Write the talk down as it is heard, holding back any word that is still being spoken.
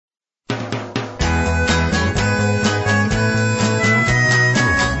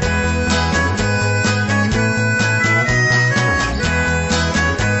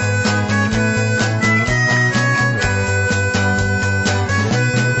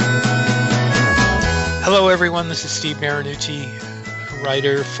Hello, everyone. This is Steve Marinucci,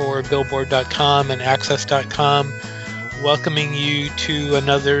 writer for Billboard.com and Access.com, welcoming you to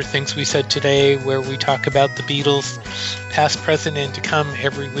another Things We Said Today, where we talk about the Beatles, past, present, and to come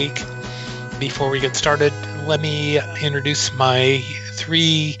every week. Before we get started, let me introduce my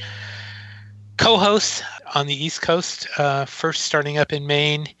three co-hosts on the East Coast. First, starting up in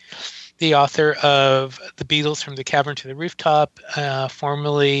Maine, the author of The Beatles from the Cavern to the Rooftop,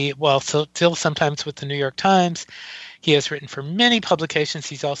 still sometimes with the New York Times. He has written for many publications.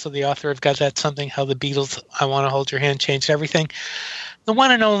 He's also the author of Got That Something, How the Beatles, I Want to Hold Your Hand, Changed Everything. The one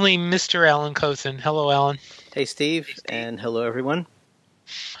and only Mr. Alan Kozinn. Hello, Alan. Hey, Steve, and hello, everyone.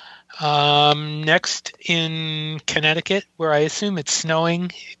 Next in Connecticut, where I assume it's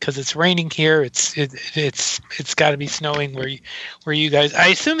snowing because it's raining here. It's got to be snowing where you guys. I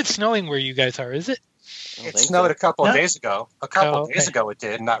assume it's snowing where you guys are. Is it? It snowed a couple of days ago. A couple of days ago it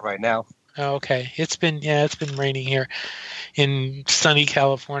did, not right now. Okay, it's been raining here in sunny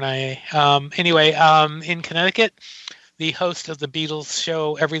California. In Connecticut, the host of the Beatles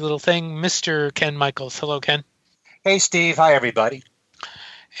show Every Little Thing, Mr. Ken Michaels. Hello, Ken. Hey, Steve. Hi, everybody.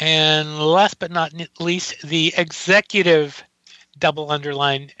 And last but not least, the executive double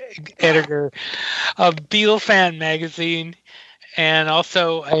underline editor of Beatle Fan magazine, and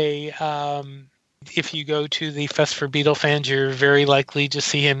also if you go to the Fest for Beatle Fans, you're very likely to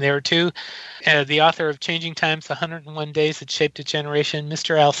see him there too. The author of Changing Times, 101 Days That Shaped a Generation,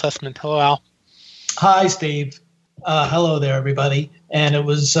 Mr. Al Sussman. Hello, Al. Hi, Steve. Hello there, everybody. And it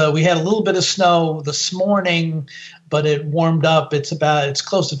was we had a little bit of snow this morning, but it warmed up. It's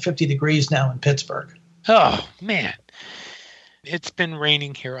close to 50 degrees now in Pittsburgh. Oh man, it's been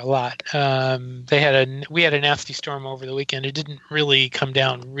raining here a lot. We had a nasty storm over the weekend. It didn't really come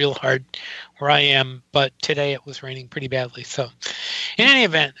down real hard where I am, but today it was raining pretty badly. So, in any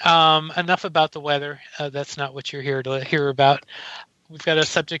event, enough about the weather. That's not what you're here to hear about. We've got a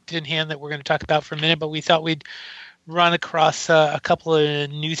subject in hand that we're going to talk about for a minute, but we thought we'd run across a couple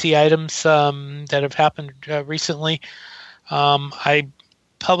of newsy items that have happened recently. I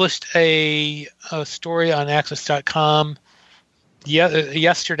published a story on Access.com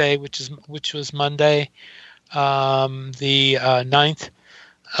yesterday, which was Monday, the 9th,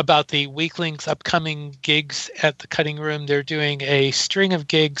 about the Weaklings' upcoming gigs at the Cutting Room. They're doing a string of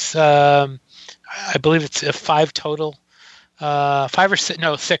gigs. I believe it's five total.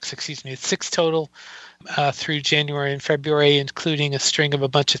 Six. Excuse me. It's six total through January and February, including a string of a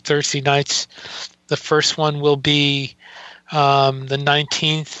bunch of Thursday nights. The first one will be the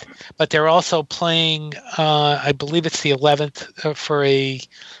 19th, but they're also playing, I believe it's the 11th, for a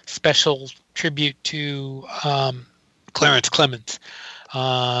special tribute to Clarence Clemons.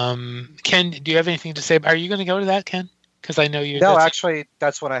 Ken, do you have anything to say? Are you going to go to that, Ken? Because I know you. No, actually,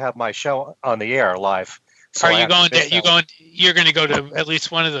 that's when I have my show on the air live. So are you going? You're going to go to at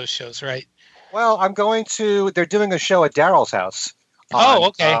least one of those shows, right? Well, I'm going to. They're doing a show at Daryl's house.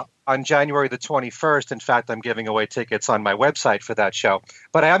 On January the 21st. In fact, I'm giving away tickets on my website for that show.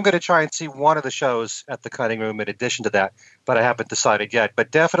 But I am going to try and see one of the shows at the Cutting Room in addition to that. But I haven't decided yet.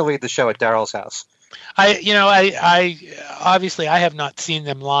 But definitely the show at Daryl's house. I obviously I have not seen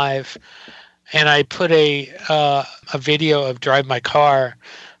them live, and I put a video of Drive My Car,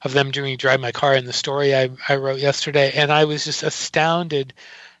 of them doing Drive My Car in the story I wrote yesterday, and I was just astounded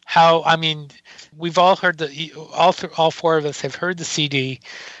how, we've all heard all four of us have heard the CD.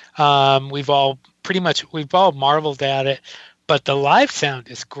 We've all marveled at it, but the live sound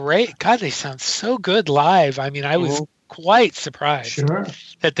is great. God, they sound so good live. I was quite surprised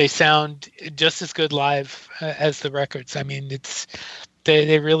that they sound just as good live as the records.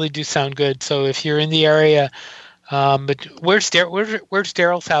 They really do sound good. So if you're in the area, but where's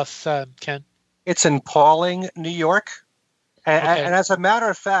Daryl's house, Ken? It's in Pauling, New York. And as a matter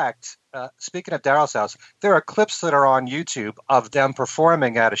of fact, speaking of Daryl's house, there are clips that are on YouTube of them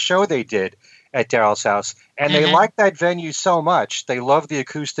performing at a show they did at Daryl's house. And they like that venue so much. They love the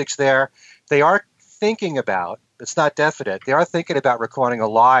acoustics there. They are thinking about, it's not definite, they are thinking about recording a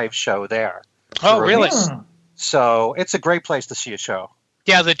live show there. Oh, really? So it's a great place to see a show.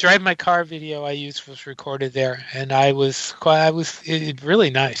 Yeah, the Drive My Car video I used was recorded there, and it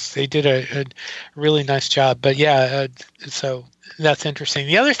really nice. They did a really nice job. But yeah, so that's interesting.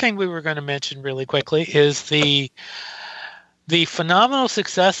 The other thing we were going to mention really quickly is the phenomenal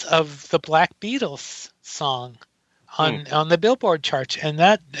success of the Black Beatles song on the Billboard charts, and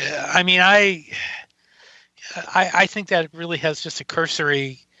that I think that really has just a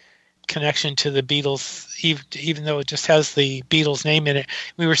cursory connection to the Beatles, even though it just has the Beatles name in it.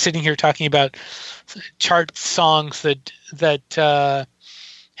 We were sitting here talking about chart songs that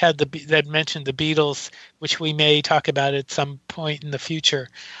that mentioned the Beatles, which we may talk about at some point in the future.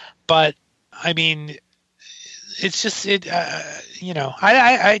 But I mean, it's just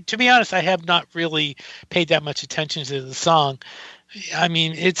I to be honest, I have not really paid that much attention to the song. I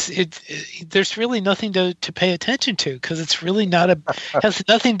mean, there's really nothing to pay attention to because it's really has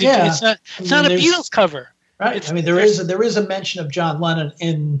nothing to do. It's not a Beatles cover. Right. I mean, there is a mention of John Lennon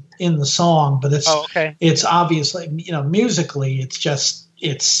in the song, but it's obviously, musically,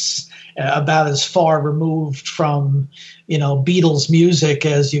 it's about as far removed from, Beatles music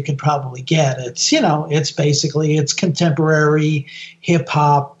as you can probably get. It's basically contemporary hip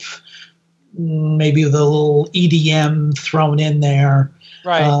hop, maybe with a little EDM thrown in there.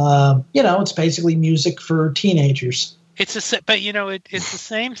 Right. It's basically music for teenagers. It's the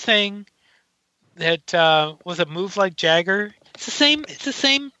same thing. That was a Move Like Jagger. It's the same. It's the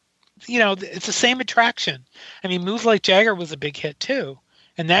same. It's the same attraction. I mean, Move Like Jagger was a big hit too,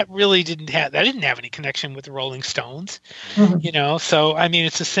 and that really didn't have any connection with the Rolling Stones. Mm-hmm. So I mean,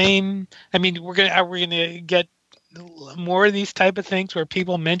 it's the same. I mean, we're gonna get more of these type of things where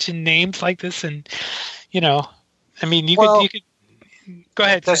people mention names like this, and I mean, you could go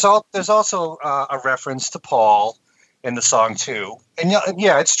ahead. There's also a reference to Paul in the song too, and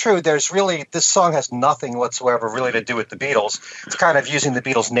yeah, it's true. This song has nothing whatsoever really to do with the Beatles. It's kind of using the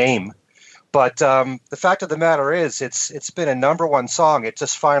Beatles' name, but the fact of the matter is, it's been a number one song. It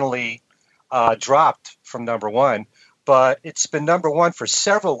just finally dropped from number one, but it's been number one for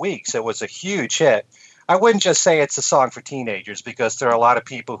several weeks. It was a huge hit. I wouldn't just say it's a song for teenagers because there are a lot of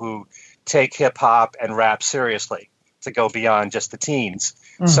people who take hip hop and rap seriously to go beyond just the teens.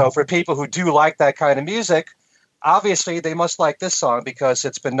 Mm-hmm. So for people who do like that kind of music, obviously, they must like this song because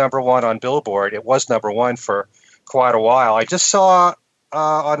it's been number one on Billboard. It was number one for quite a while. I just saw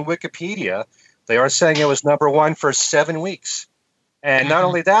on Wikipedia, they are saying it was number one for 7 weeks. And not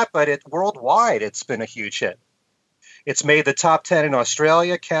only that, but worldwide, it's been a huge hit. It's made the top 10 in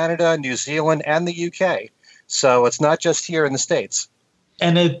Australia, Canada, New Zealand, and the UK. So it's not just here in the States.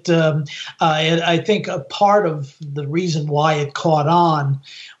 And I think a part of the reason why it caught on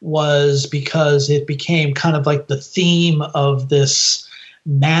was because it became kind of like the theme of this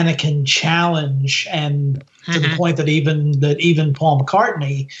mannequin challenge, and to the point that even Paul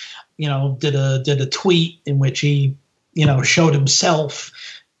McCartney, did a tweet in which he, showed himself,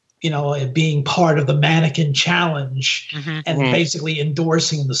 being part of the mannequin challenge and basically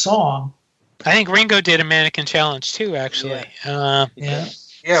endorsing the song. I think Ringo did a mannequin challenge too, actually. Yeah,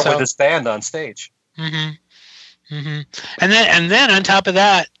 with his band on stage. And then on top of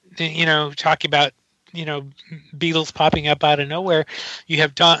that, talking about Beatles popping up out of nowhere, you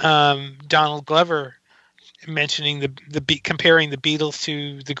have Donald Glover mentioning comparing the Beatles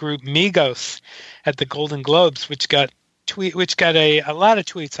to the group Migos at the Golden Globes, which got a lot of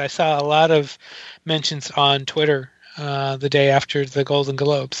tweets. I saw a lot of mentions on Twitter the day after the Golden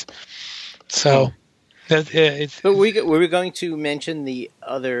Globes. So, but were we going to mention the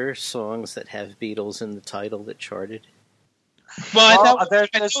other songs that have Beatles in the title that charted? Well, there's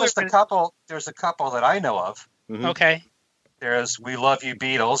just a couple. There's a couple that I know of. Mm-hmm. Okay. There's "We Love You,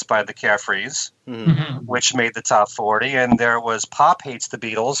 Beatles" by the Carefrees, which made the top 40, and there was "Pop Hates the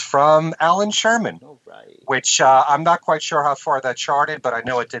Beatles" from Alan Sherman, which I'm not quite sure how far that charted, but I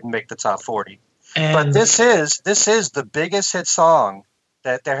know it didn't make the top 40. But this is the biggest hit song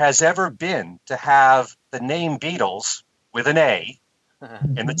that there has ever been to have the name Beatles with an A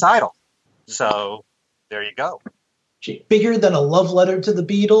in the title. So there you go. Bigger than a love letter to the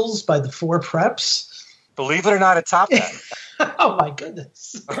Beatles by the Four Preps. Believe it or not, it topped that. Oh my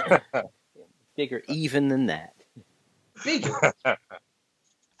goodness. Bigger even than that. Bigger.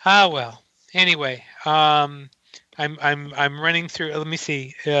 Well. Anyway, I'm running through. Let me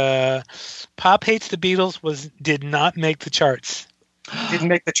see. Pop Hates the Beatles did not make the charts. Didn't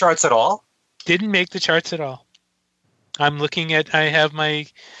make the charts at all? Didn't make the charts at all. I'm looking at. I have my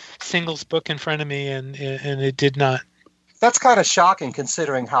singles book in front of me, and it did not. That's kind of shocking,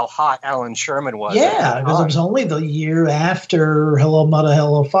 considering how hot Alan Sherman was. Yeah, because it was only the year after "Hello, Mother,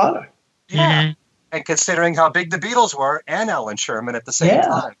 Hello, Father." Yeah, and considering how big the Beatles were and Alan Sherman at the same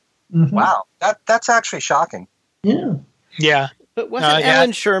time. Mm-hmm. Wow, that's actually shocking. Yeah. Yeah. But wasn't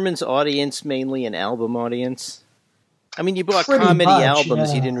Alan Sherman's audience mainly an album audience? I mean, you bought comedy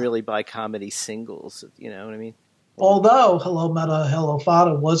albums. You didn't really buy comedy singles. You know what I mean? Although "Hello, Mother, Hello,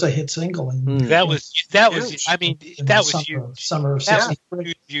 Father" was a hit single, that was I mean, that was huge. Summer of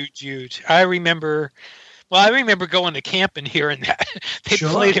 '63. Huge. I remember going to camp and hearing that. They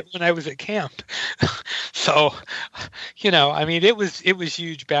played it when I was at camp. So, I mean, it was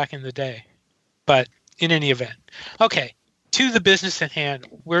huge back in the day. But in any event, okay. to the business at hand.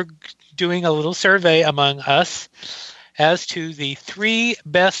 We're doing a little survey among us as to the 3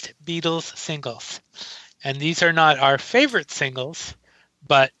 best Beatles singles. And these are not our favorite singles,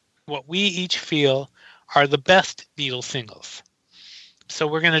 but what we each feel are the best Beatles singles. So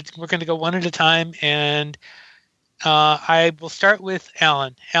we're gonna go one at a time, and I will start with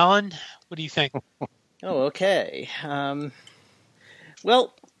Alan. Alan, what do you think? Oh, okay.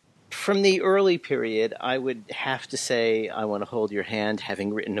 Well, from the early period, I would have to say I Want to Hold Your Hand,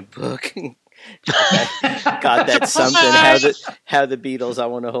 having written a book. God, that's something. How the Beatles' I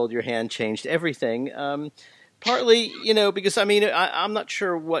Want to Hold Your Hand changed everything. Partly, because I'm not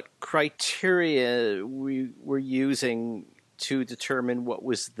sure what criteria we were using to determine what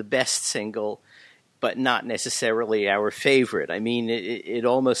was the best single, but not necessarily our favorite. I mean, it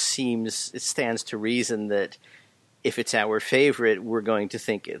almost seems, it stands to reason that if it's our favorite, we're going to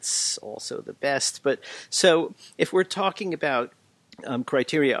think it's also the best. But so if we're talking about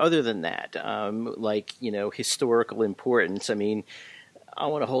criteria other than that, historical importance, I mean, I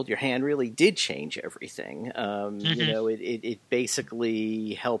Want to Hold Your Hand really did change everything. It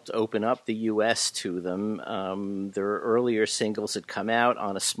basically helped open up the U.S. to them. Their earlier singles had come out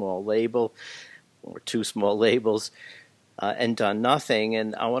on a small label, or 2 small labels, and done nothing.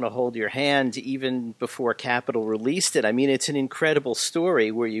 And I Want to Hold Your Hand, even before Capitol released it, I mean, it's an incredible story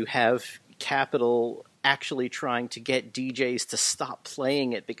where you have Capitol actually trying to get DJs to stop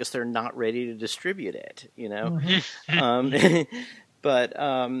playing it because they're not ready to distribute it, But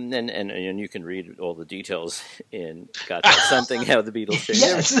and you can read all the details in God That's Something, How the Beatles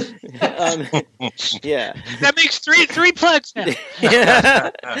Changed. Yes. Yeah. That makes three plugs now. Yeah.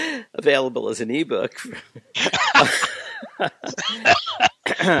 Available as an ebook.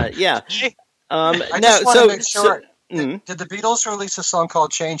 Yeah. I just want to make sure. Did the Beatles release a song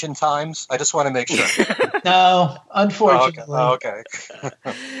called "Change in Times"? I just want to make sure. No, unfortunately. Oh, okay.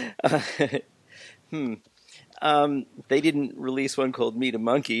 They didn't release one called Meet a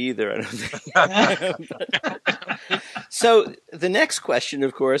Monkey either, I don't think. So the next question,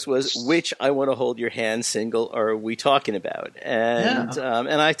 of course, was which I Want to Hold Your Hand single are we talking about? And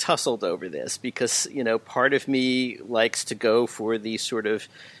and I tussled over this because, part of me likes to go for the sort of,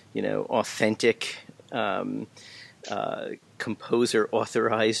 authentic composer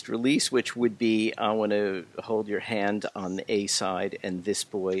authorized release, which would be I Want to Hold Your Hand on the A side and This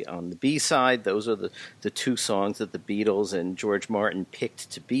Boy on the B side. Those are the 2 songs that the Beatles and George Martin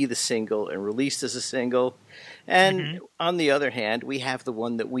picked to be the single and released as a single. And on the other hand, we have the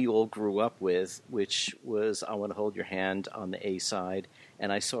one that we all grew up with, which was I Want to Hold Your Hand on the A side,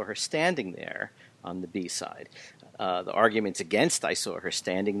 and I Saw Her Standing There on the B side. The arguments against I Saw Her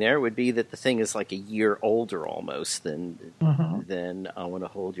Standing There would be that the thing is like a year older almost than I Want to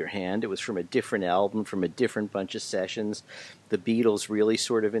Hold Your Hand. It was from a different album, from a different bunch of sessions. The Beatles really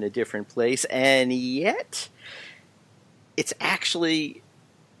sort of in a different place. And yet, it's actually,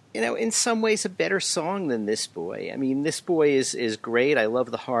 in some ways a better song than This Boy. I mean, This Boy is great. I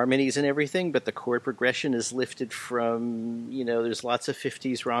love the harmonies and everything, but the chord progression is lifted from, there's lots of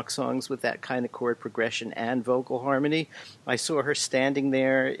 50s rock songs with that kind of chord progression and vocal harmony. I Saw Her Standing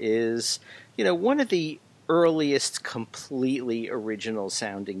There is, one of the earliest completely original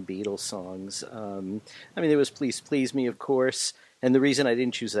sounding Beatles songs. There was Please Please Me, of course, and the reason I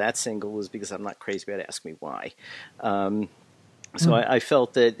didn't choose that single was because I'm not crazy about Ask Me Why. So I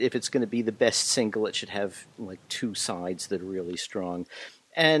felt that if it's going to be the best single, it should have like 2 sides that are really strong.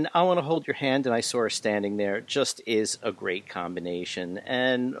 And I Want to Hold Your Hand and I Saw Her Standing There just is a great combination.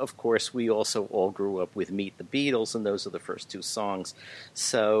 And of course, we also all grew up with Meet the Beatles, and those are the first 2 songs.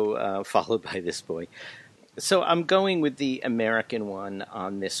 So followed by This Boy. So I'm going with the American one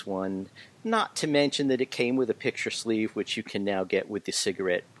on this one. Not to mention that it came with a picture sleeve, which you can now get with the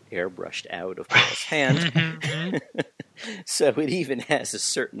cigarette airbrushed out of Paul's hand. So it even has a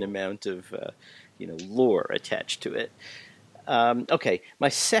certain amount of, lore attached to it. Okay, my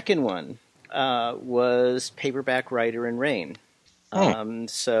second one was Paperback Writer in Rain.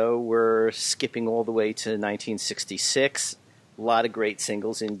 So we're skipping all the way to 1966. A lot of great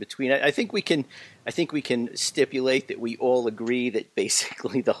singles in between. I think we can stipulate that we all agree that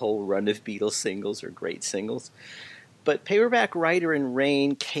basically the whole run of Beatles singles are great singles. But Paperback Writer in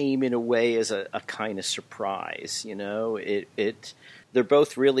Rain came in a way as a kind of surprise. They're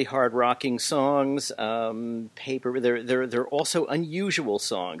both really hard rocking songs. They're also unusual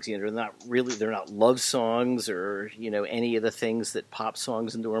songs. They're not love songs or any of the things that pop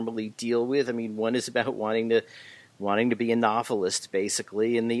songs normally deal with. I mean, one is about wanting to be a novelist,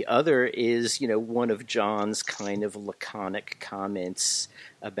 basically, and the other is one of John's kind of laconic comments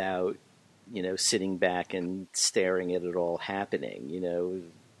about sitting back and staring at it all happening.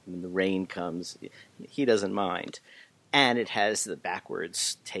 When the rain comes, he doesn't mind. And it has the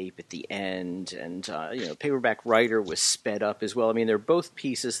backwards tape at the end, and Paperback Writer was sped up as well. I mean, they're both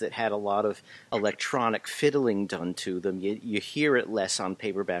pieces that had a lot of electronic fiddling done to them. You hear it less on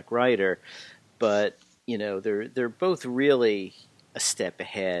Paperback Writer, but they're both really a step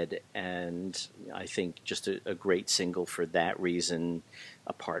ahead, and I think just a great single for that reason,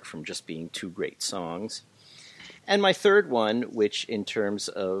 apart from just being two great songs. And my third one, which in terms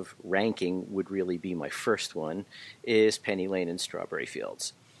of ranking would really be my first one, is Penny Lane and Strawberry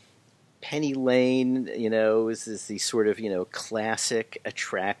Fields. Penny Lane, is the sort of, classic,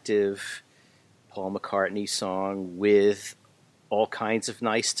 attractive Paul McCartney song with all kinds of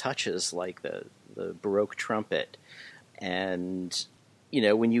nice touches like the Baroque trumpet. And,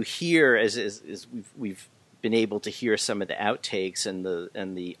 when you hear, as we've been able to hear some of the outtakes and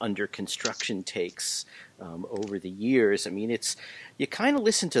the under construction takes over the years. I mean, you kind of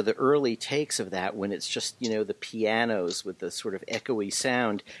listen to the early takes of that when it's just, the pianos with the sort of echoey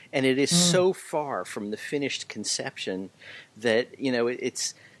sound, and it is so far from the finished conception that,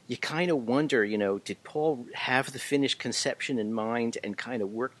 you kind of wonder, did Paul have the finished conception in mind and kind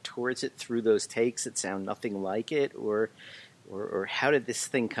of work towards it through those takes that sound nothing like it, or how did this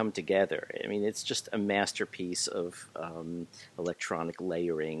thing come together? I mean, it's just a masterpiece of electronic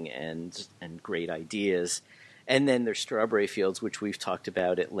layering and great ideas. And then there's Strawberry Fields, which we've talked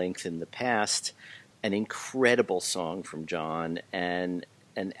about at length in the past, an incredible song from John and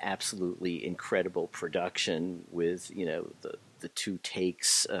an absolutely incredible production with, the two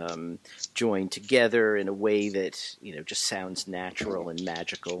takes joined together in a way that, just sounds natural and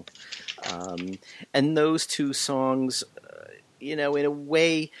magical. And those two songs, in a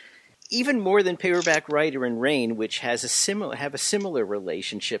way, even more than Paperback Writer and Rain, which have a similar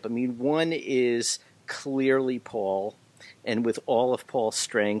relationship. I mean, one is clearly Paul and with all of Paul's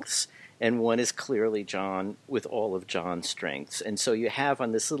strengths, and one is clearly John with all of John's strengths. And so you have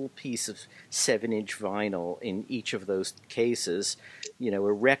on this little piece of 7-inch vinyl in each of those cases, a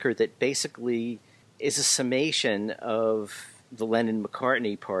record that basically is a summation of the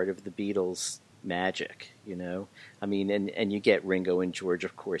Lennon-McCartney part of the Beatles' magic, I mean, and you get Ringo and George,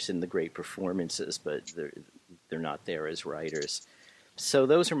 of course, in the great performances, but they're not there as writers. So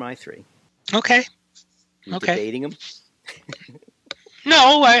those are my three. Okay. You debating them?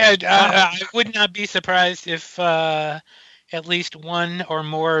 No, I would not be surprised if at least one or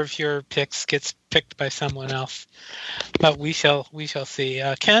more of your picks gets picked by someone else. But we shall see.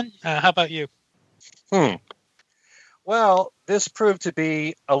 Ken, how about you? Well, this proved to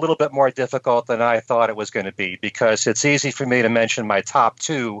be a little bit more difficult than I thought it was going to be, because it's easy for me to mention my top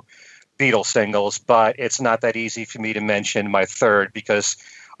two Beatles singles, but it's not that easy for me to mention my third, because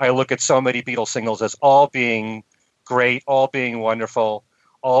I look at so many Beatles singles as all being great, all being wonderful,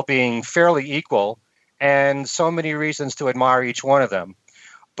 all being fairly equal, and so many reasons to admire each one of them.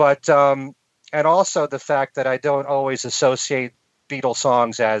 But, and also the fact that I don't always associate Beatles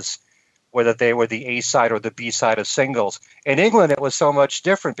songs as whether they were the A-side or the B-side of singles. In England, it was so much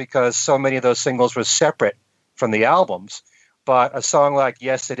different because so many of those singles were separate from the albums. But a song like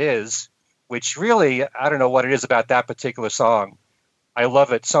Yes It Is, which really, I don't know what it is about that particular song. I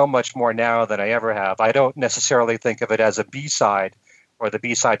love it so much more now than I ever have. I don't necessarily think of it as a B-side or the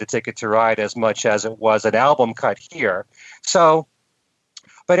B-side to Ticket to Ride as much as it was an album cut here. So,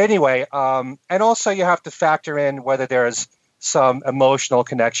 but anyway, and also you have to factor in whether there's some emotional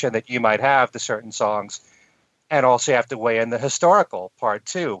connection that you might have to certain songs. And also you have to weigh in the historical part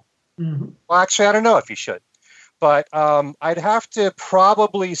too. Mm-hmm. Well, actually, I don't know if you should. But I'd have to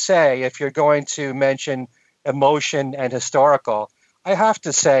probably say, if you're going to mention emotion and historical, I have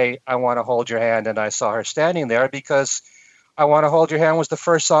to say I Want to Hold Your Hand and I Saw Her Standing There, because I Want to Hold Your Hand was the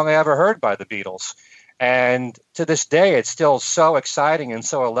first song I ever heard by the Beatles. And to this day, it's still so exciting and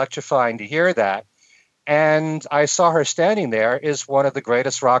so electrifying to hear that. And I Saw Her Standing There is one of the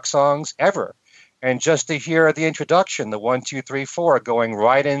greatest rock songs ever. And just to hear the introduction, the 1, 2, 3, 4, going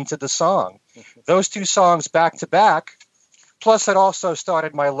right into the song. Those two songs back to back. Plus, it also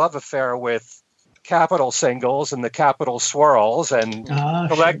started my love affair with Capitol singles and the Capitol swirls and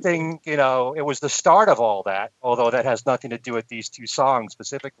collecting, it was the start of all that, although that has nothing to do with these two songs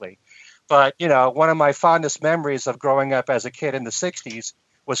specifically. But, one of my fondest memories of growing up as a kid in the 60s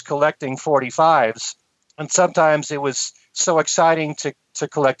was collecting 45s. And sometimes it was so exciting to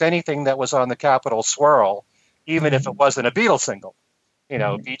collect anything that was on the Capitol swirl, even if it wasn't a Beatles single,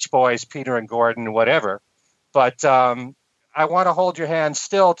 Beach Boys, Peter and Gordon, whatever. But I Want to Hold Your Hand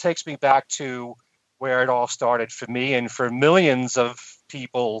still takes me back to where it all started for me and for millions of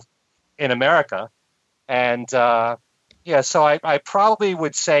people in America. And so I probably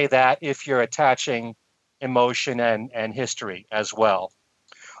would say that if you're attaching emotion and history as well.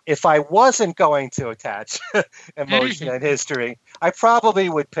 If I wasn't going to attach emotion and history, I probably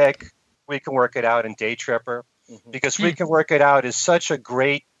would pick We Can Work It Out and Day Tripper, because We Can Work It Out is such a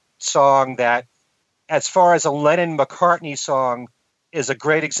great song that, as far as a Lennon-McCartney song, is a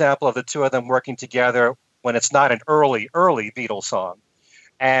great example of the two of them working together when it's not an early Beatles song.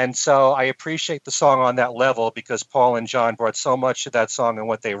 And so I appreciate the song on that level because Paul and John brought so much to that song and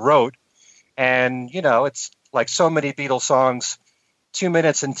what they wrote. And, it's like so many Beatles songs, 2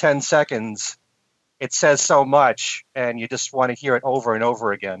 minutes and 10 seconds, it says so much, and you just want to hear it over and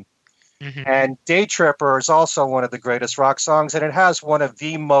over again. And Day Tripper is also one of the greatest rock songs, and it has one of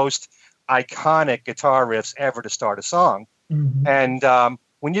the most iconic guitar riffs ever to start a song. And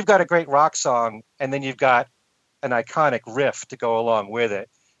when you've got a great rock song and then you've got an iconic riff to go along with it,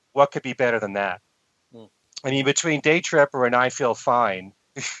 what could be better than that? I mean, between Day Tripper and I Feel Fine,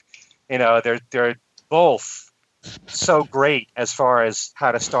 they're both so great as far as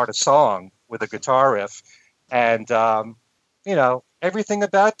how to start a song with a guitar riff. And, everything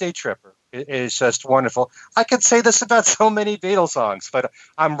about Day Tripper is just wonderful. I could say this about so many Beatles songs, but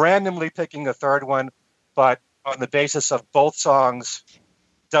I'm randomly picking a third one. But on the basis of both songs,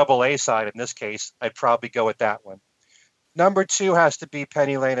 double A side in this case, I'd probably go with that one. Number 2 has to be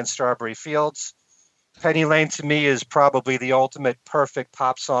Penny Lane and Strawberry Fields. Penny Lane to me is probably the ultimate perfect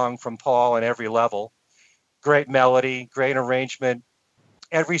pop song from Paul on every level. Great melody, great arrangement.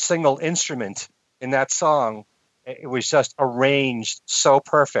 Every single instrument in that song, it was just arranged so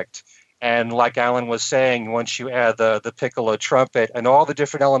perfect. And like Alan was saying, once you add the piccolo trumpet and all the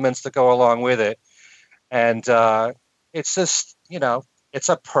different elements that go along with it, and it's just, it's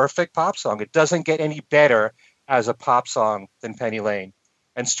a perfect pop song. It doesn't get any better as a pop song than Penny Lane.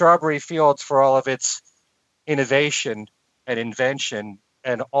 And Strawberry Fields, for all of its innovation and invention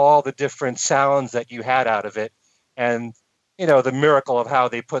and all the different sounds that you had out of it, and, the miracle of how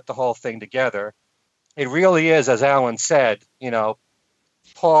they put the whole thing together, it really is, as Alan said,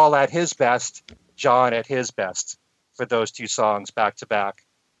 Paul at his best, John at his best for those two songs back to back.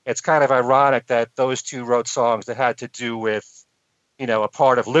 It's kind of ironic that those two wrote songs that had to do with, a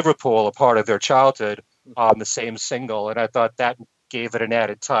part of Liverpool, a part of their childhood on the same single. And I thought that gave it an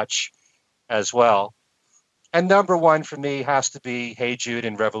added touch as well. And number 1 for me has to be Hey Jude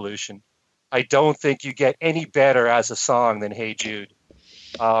and Revolution. I don't think you get any better as a song than Hey Jude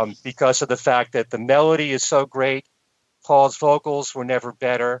because of the fact that the melody is so great. Paul's vocals were never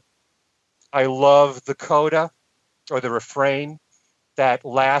better. I love the coda or the refrain that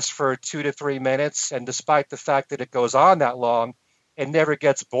lasts for 2 to 3 minutes. And despite the fact that it goes on that long, it never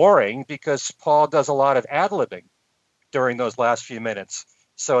gets boring because Paul does a lot of ad-libbing during those last few minutes.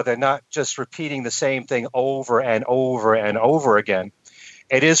 So they're not just repeating the same thing over and over and over again.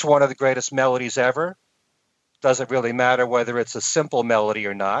 It is one of the greatest melodies ever. Doesn't really matter whether it's a simple melody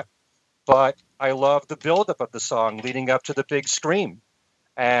or not. But I love the buildup of the song leading up to the big scream.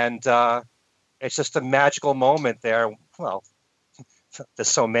 And it's just a magical moment there. Well, there's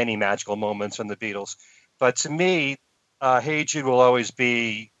so many magical moments from the Beatles. But to me, Hey Jude will always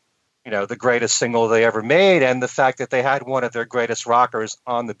be, the greatest single they ever made. And the fact that they had one of their greatest rockers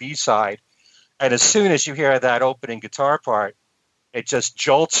on the B-side. And as soon as you hear that opening guitar part, it just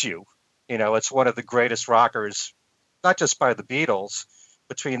jolts you. It's one of the greatest rockers, not just by the Beatles.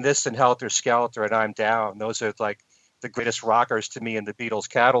 Between this and Helter Skelter and I'm Down, those are like the greatest rockers to me in the Beatles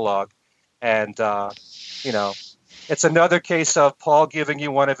catalog. And, it's another case of Paul giving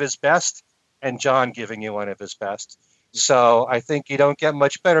you one of his best and John giving you one of his best. So I think you don't get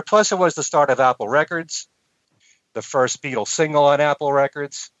much better. Plus, it was the start of Apple Records, the first Beatles single on Apple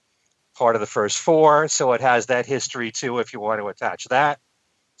Records, part of the first 4. So it has that history, too, if you want to attach that.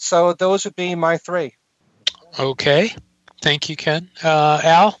 So those would be my 3. Okay. Thank you, Ken.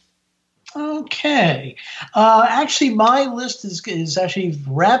 Al? Okay. Actually, my list is actually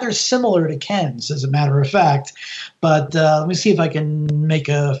rather similar to Ken's, as a matter of fact. But let me see if I can make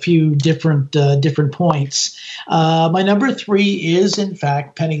a few different points. My number 3 is, in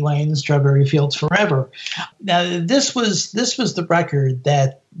fact, Penny Lane and Strawberry Fields Forever. Now, this was the record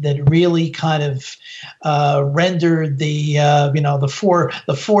that really kind of rendered the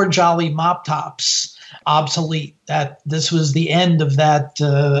four Jolly Mop Tops obsolete. That this was the end of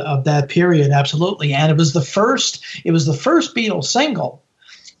that period, absolutely. And it was the first Beatles single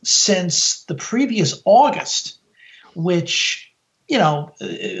since the previous August, which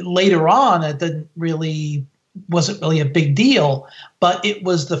later on it wasn't really a big deal, but it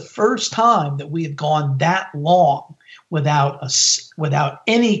was the first time that we had gone that long without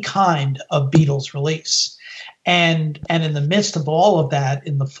any kind of Beatles release. And in the midst of all of that,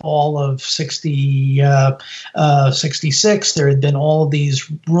 in the fall of 66, there had been all of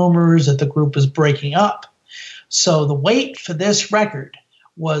these rumors that the group was breaking up. So the wait for this record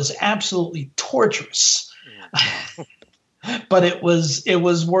was absolutely torturous. But it was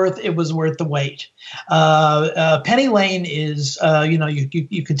worth the wait. Penny Lane is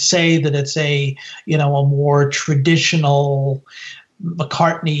you could say that it's a more traditional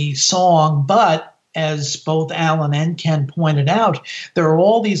McCartney song, but as both Alan and Ken pointed out, there are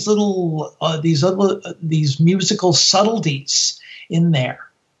all these little these musical subtleties in there,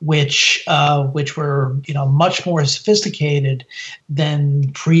 which were much more sophisticated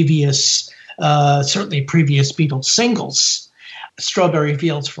than certainly previous Beatles singles. Strawberry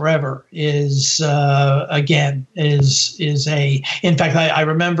Fields Forever is in fact, I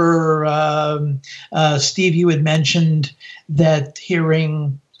remember Steve, you had mentioned that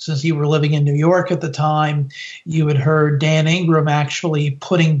hearing, since you were living in New York at the time, you had heard Dan Ingram actually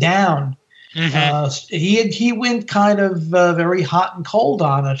putting down. Mm-hmm. He went kind of very hot and cold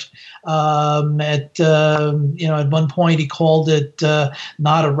on it. At one point he called it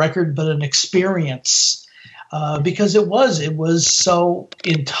not a record but an experience, because it was so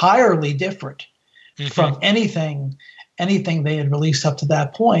entirely different mm-hmm. from anything they had released up to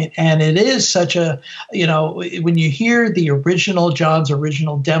that point. And it is such a, when you hear John's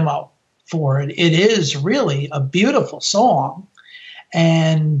original demo for it, it is really a beautiful song.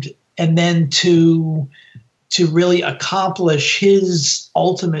 And then to really accomplish his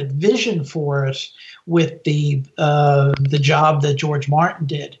ultimate vision for it with the job that George Martin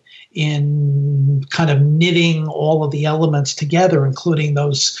did in kind of knitting all of the elements together, including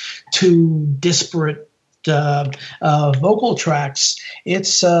those two disparate vocal tracks.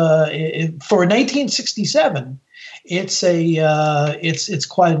 It's for 1967. It's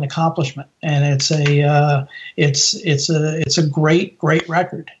quite an accomplishment, and it's a great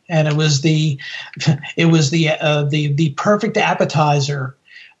record. And it was the perfect appetizer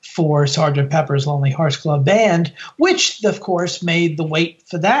for Sgt. Pepper's Lonely Hearts Club Band, which of course made the wait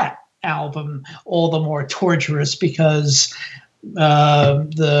for that album all the more torturous, because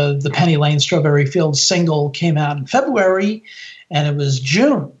the Penny Lane Strawberry Fields single came out in February, and it was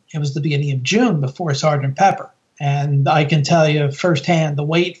June. It was the beginning of June before Sgt. Pepper. And I can tell you firsthand, the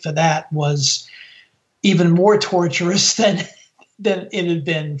wait for that was even more torturous than it had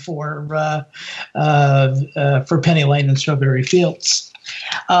been for Penny Lane and Strawberry Fields.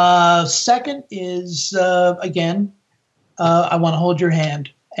 Second is again, I Want to Hold Your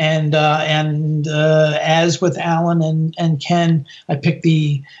Hand. And as with Alan and Ken, I picked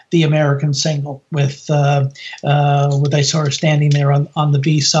the American single with I Saw Her Standing There on the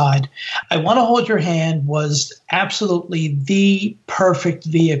B side. I Want to Hold Your Hand was absolutely the perfect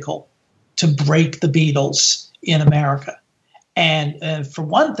vehicle to break the Beatles in America, and for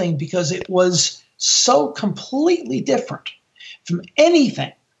one thing, because it was so completely different from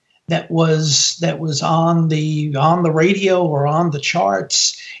anything that was on the radio or on the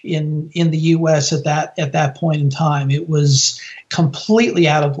charts in the U.S. at that point in time. It was completely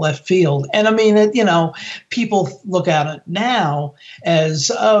out of left field. And I mean, people look at it now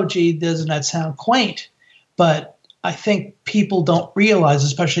as, oh, gee, doesn't that sound quaint? But I think people don't realize,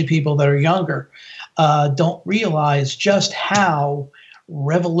 especially people that are younger, don't realize just how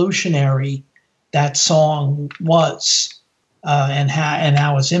revolutionary that song was. And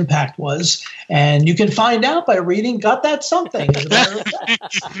how its impact was, and you can find out by reading "Got That Something." As a matter of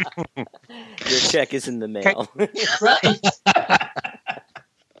fact. Your check is in the mail. Right.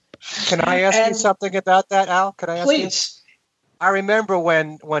 Can I ask you something about that, Al? Can I ask please? You? I remember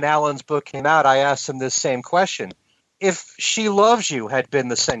when Alan's book came out, I asked him this same question: if "She Loves You" had been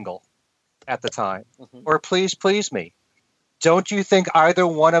the single at the time, mm-hmm. or "Please Please Me," don't you think either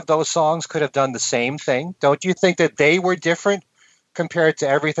one of those songs could have done the same thing? Don't you think that they were different compared to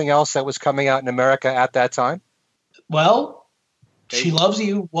everything else that was coming out in America at that time? Well, She Loves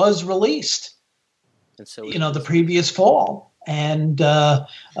You was released, and so the previous fall. And I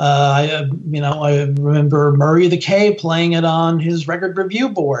remember Murray the K playing it on his record review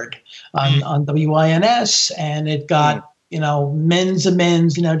board on WINS, and it got men's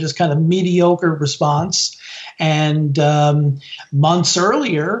amends, just kind of mediocre response. And months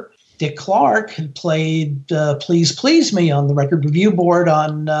earlier, Dick Clark had played Please Please Me on the record review board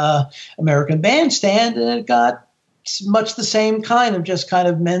on American Bandstand, and it got much the same kind of just kind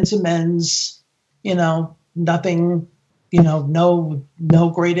of men's amends, nothing, no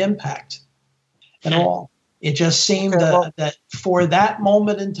great impact at all. It just seemed that for that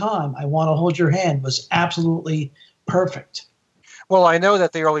moment in time, I Want to Hold Your Hand was absolutely perfect. Well, I know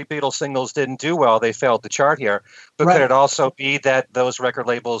that the early Beatles singles didn't do well. They failed to chart here. But Right. could it also be that those record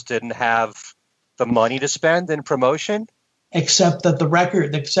labels didn't have the money to spend in promotion? Except that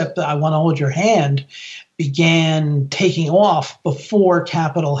I Want to Hold Your Hand began taking off before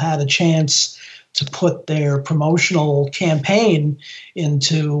Capitol had a chance to put their promotional campaign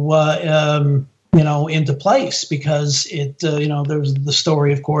into place, because there's the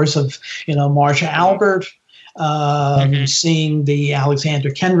story, of course, of Marsha Albert seeing the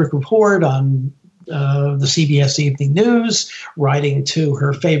Alexander Kendrick report on the CBS Evening News, writing to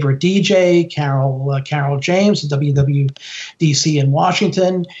her favorite DJ, Carol James, at WWDC in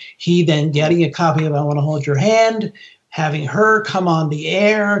Washington. He then getting a copy of I Want to Hold Your Hand, having her come on the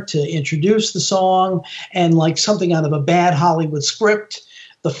air to introduce the song, and like something out of a bad Hollywood script,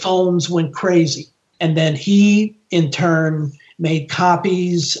 the phones went crazy. And then he, in turn, made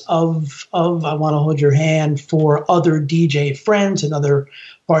copies of I Want to Hold Your Hand for other DJ friends in other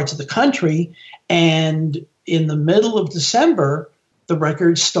parts of the country. And in the middle of December, the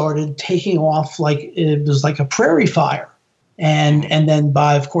record started taking off like it was like a prairie fire. And then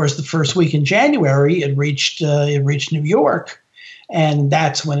by, of course, the first week in January, it reached New York, and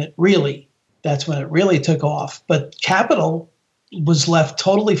that's when it really took off. But Capitol was left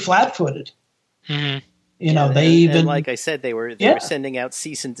totally flat-footed. Mm-hmm. They even, and like I said, they were sending out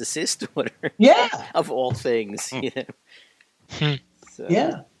cease and desist orders. Yeah, of all things. So.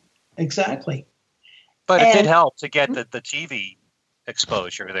 Yeah, exactly. But it did help to get the TV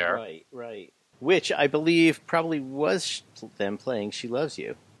exposure there. Right. Which I believe probably was them playing "She Loves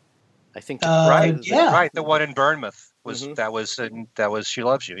You." I think. Right. Yeah. The one in Bournemouth was that was "She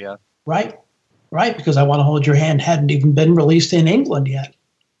Loves You." Yeah. Right. Because I Want to Hold Your Hand hadn't even been released in England yet.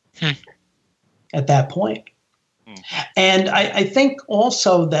 At that point. And I think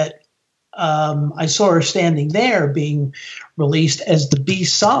also that I saw Her Standing There being released as the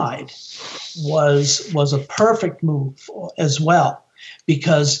B-side was a perfect move as well,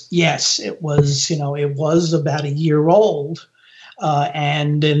 because yes, it was about a year old,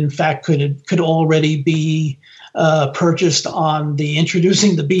 and in fact could already be purchased on the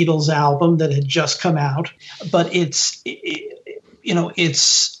Introducing the Beatles album that had just come out. But it's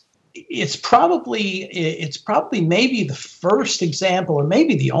probably maybe the first example, or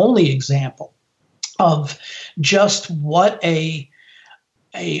maybe the only example, of just what a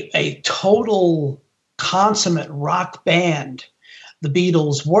total consummate rock band the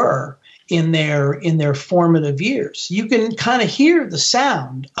Beatles were in their formative years. You can kind of hear the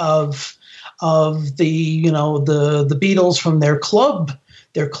sound of the Beatles from their club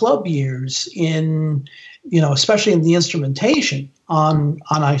years in, especially in the instrumentation on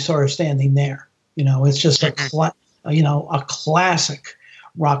I Saw Her Standing There. It's just a classic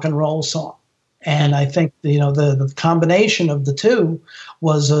rock and roll song. And I think the combination of the two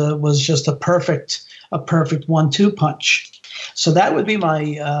was just a perfect 1-2 punch. So that would be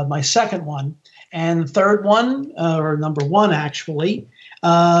my second one. And third one, or number one actually,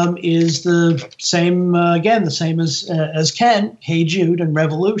 is the same as Ken, Hey Jude and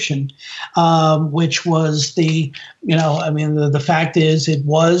Revolution, which was the fact is it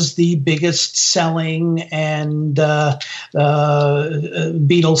was the biggest selling and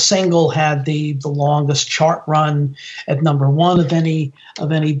Beatles single, had the longest chart run at number one of any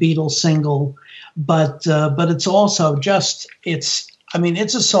Beatles single, but it's also it's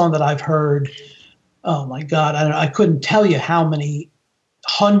a song that I've heard, oh my God, I couldn't tell you how many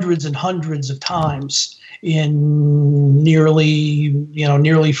hundreds and hundreds of times in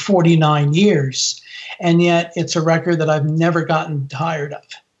nearly 49 years, and yet it's a record that I've never gotten tired of.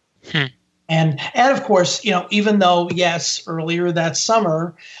 And of course, even though yes, earlier that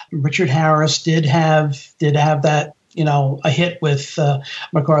summer Richard Harris did have that a hit with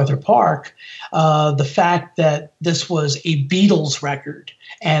MacArthur Park, the fact that this was a Beatles record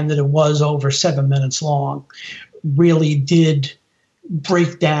and that it was over 7 minutes long really did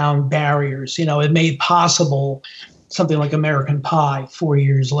break down barriers. It made possible something like American Pie 4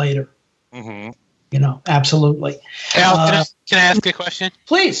 years later. Mm-hmm. Absolutely. Al, can I ask a question?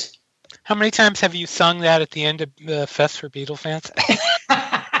 Please. How many times have you sung that at the end of the Fest for Beatle fans?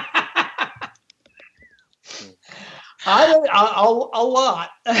 A lot.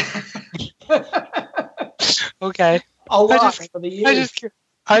 Okay. A lot for the years.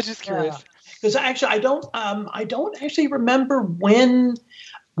 I was just curious. Because actually, I don't actually remember when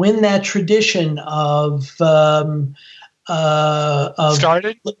that tradition of started,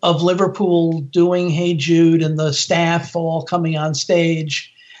 of Liverpool doing Hey Jude and the staff all coming on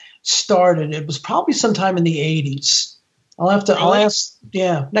stage started. It was probably sometime in the 80s. I'll have to. Really? I'll ask.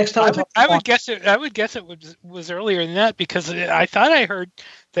 Yeah, next time. I would guess it. I would guess it was earlier than that because I thought I heard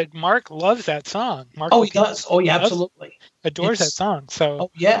that Mark loves that song. Mark he does. Oh, yeah, absolutely. Adores that song. So. Oh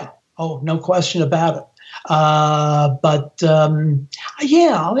yeah. Oh, no question about it. But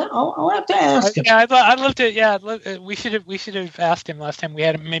yeah, I'll have to ask him. Yeah, I'd love to. Yeah, we should have asked him last time we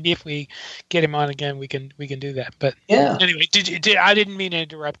had him. Maybe if we get him on again, we can do that. But yeah. Anyway, I didn't mean to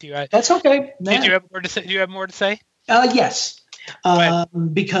interrupt you. That's okay. Did you have more to say? Do you have more to say? Yes,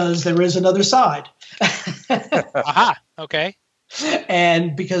 because there is another side. Aha. Okay.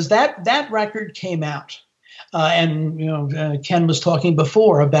 And because that record came out. And Ken was talking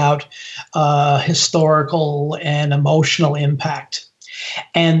before about historical and emotional impact.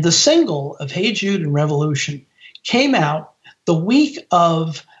 And the single of Hey Jude and Revolution came out the week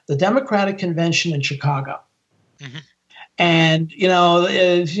of the Democratic Convention in Chicago. Mm-hmm. And,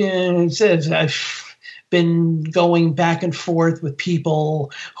 I've been going back and forth with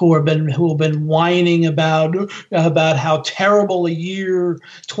people who have been whining about how terrible a year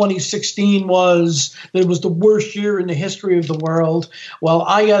 2016 was. It was the worst year in the history of the world. Well,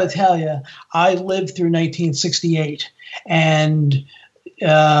 I got to tell you, I lived through 1968, and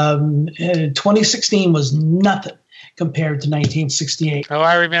 2016 was nothing compared to 1968. Oh,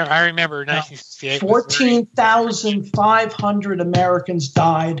 I remember 1968. 14,500 Americans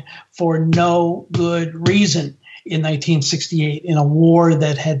died for no good reason in 1968 in a war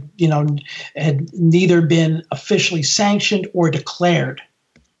that had neither been officially sanctioned or declared.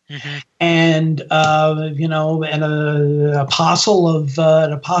 Mm-hmm. And an apostle of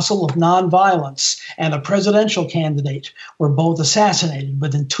nonviolence and a presidential candidate were both assassinated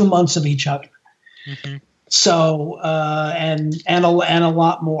within 2 months of each other. Mm-hmm. So and a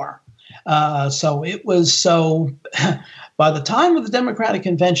lot more. So it was by the time of the Democratic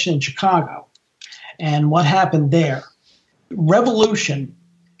Convention in Chicago, and what happened there, Revolution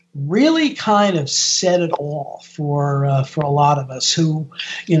really kind of said it all for a lot of us who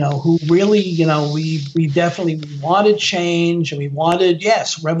really we definitely wanted change and we wanted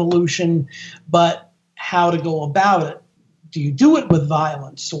revolution, but how to go about it? Do you do it with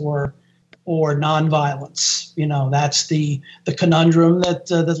violence or nonviolence? That's the conundrum that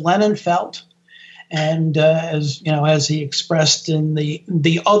Lenin felt, and as he expressed in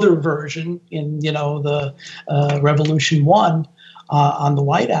the other version in the Revolution 1 on the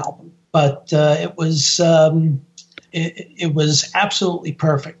White Album. But it was absolutely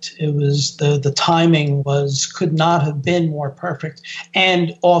perfect. It was the timing could not have been more perfect,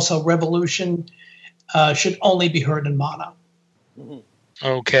 and also Revolution should only be heard in mono.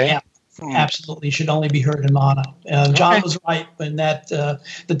 Okay. Yeah. Absolutely should only be heard in mono. John was right when the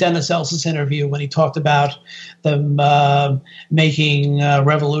Dennis Els's interview when he talked about them making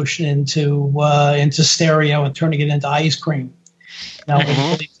Revolution into stereo and turning it into ice cream. Now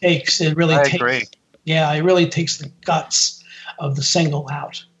it really takes the guts of the single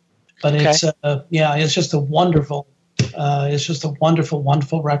out. But it's just a wonderful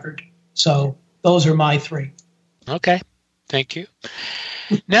wonderful record. So those are my three. Okay, thank you.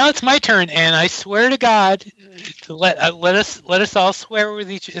 Now it's my turn, and I swear to God, to let us all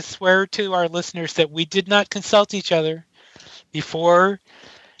swear to our listeners that we did not consult each other before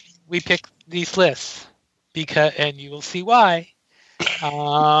we picked these lists, and you will see why.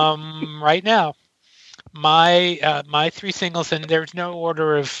 Right now, my three singles, and there's no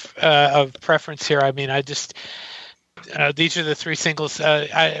order of preference here. I mean, I just these are the three singles.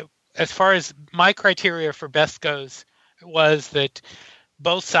 As far as my criteria for best goes, was that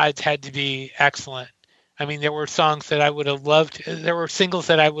both sides had to be excellent. I mean, there were songs that I would have loved. There were singles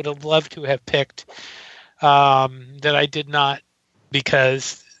that I would have loved to have picked that I did not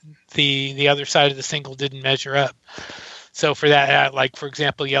because the other side of the single didn't measure up. So for that, like for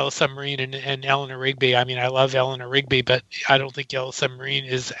example, Yellow Submarine and Eleanor Rigby. I mean, I love Eleanor Rigby, but I don't think Yellow Submarine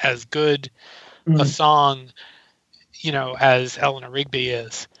is as good a song, as Eleanor Rigby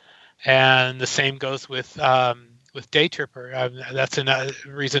is. And the same goes with Day Tripper. That's another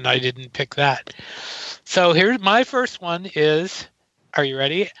reason I didn't pick that. So here's my first one is, are you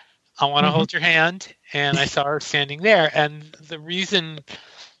ready? I want to hold your hand, and I saw her standing there. And the reason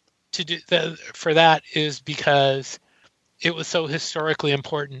to do for that is because it was so historically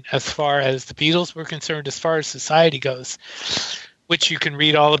important as far as the Beatles were concerned, as far as society goes, which you can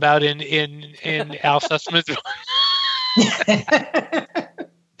read all about in Al Sussman's book.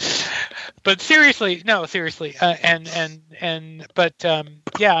 But seriously, I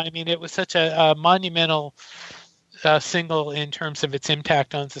mean, it was such a monumental single in terms of its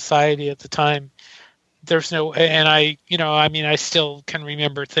impact on society at the time. There's no, and I still can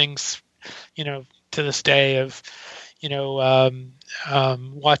remember things, to this day of,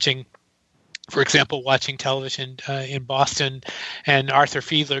 watching. For example, watching television in Boston, and Arthur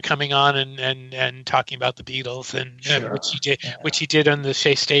Fiedler coming on and talking about the Beatles, and which he did on the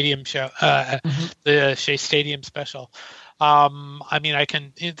Shea Stadium show, the Shea Stadium special.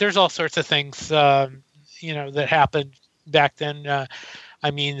 There's all sorts of things, that happened back then.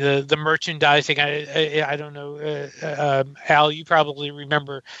 The merchandising. I don't know, Al. You probably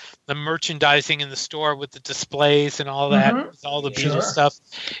remember the merchandising in the store with the displays and all that, with all the Beatles stuff.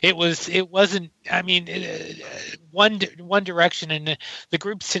 It wasn't. One Direction and the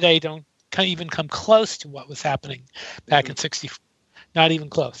groups today don't even come close to what was happening back in '64. Not even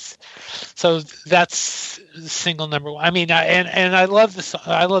close. So that's single number one. I love the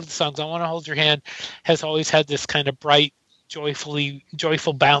I love the songs. I Want to Hold Your Hand has always had this kind of bright,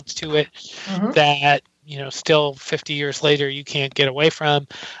 joyful bounce to it that still 50 years later you can't get away from.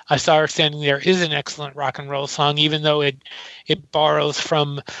 I Saw Her Standing There is an excellent rock and roll song, even though it borrows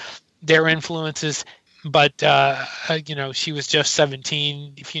from their influences. But she was just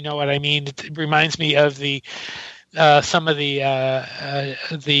 17, if you know what I mean. It reminds me of some of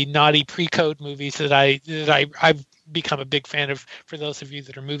the naughty Pre-Code movies that I've become a big fan of. For those of you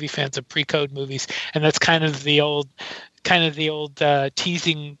that are movie fans of Pre-Code movies, and that's kind of the old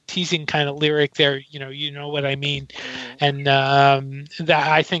teasing kind of lyric there. You know what I mean. And that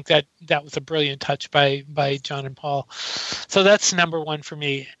I think that was a brilliant touch by John and Paul. So that's number one for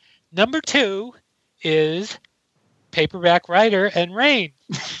me. Number two is Paperback Writer and Rain.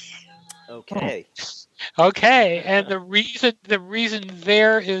 Okay, and the reason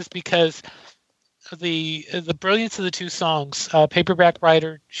there is because the brilliance of the two songs. Paperback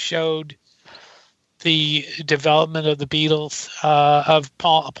Writer showed the development of the Beatles, of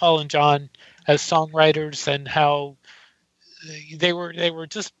Paul and John as songwriters, and how they were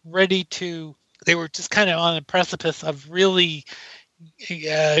just ready to. They were just kind of on the precipice of really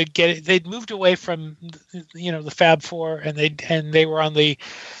they'd moved away from the Fab Four, and they were on the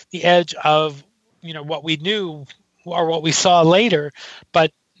edge of what we knew or what we saw later,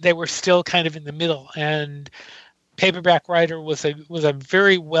 but they were still kind of in the middle. And Paperback Writer was a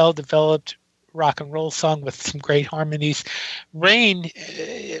very well developed rock and roll song with some great harmonies. Rain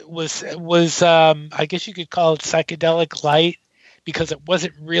was I guess you could call it psychedelic light, because it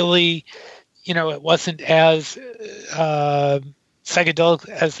wasn't really, it wasn't as psychedelic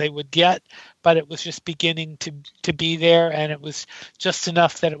as they would get, but it was just beginning to be there, and it was just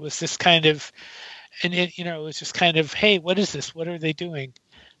enough that it was this kind of, and it was just kind of, hey, what is this? What are they doing?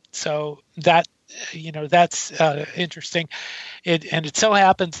 So that that's interesting. It so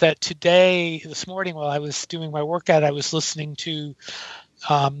happens that this morning while I was doing my workout, I was listening to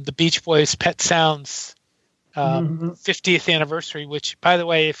the Beach Boys' Pet Sounds 50th anniversary, which, by the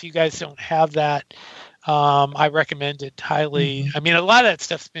way, if you guys don't have that, I recommend it highly. A lot of that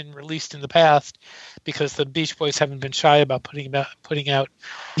stuff's been released in the past because the Beach Boys haven't been shy about putting out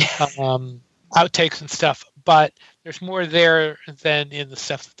outtakes and stuff, but there's more there than in the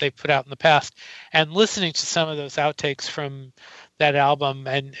stuff that they put out in the past. And listening to some of those outtakes from that album,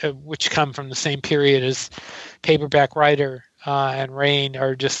 and which come from the same period as Paperback Writer and Rain,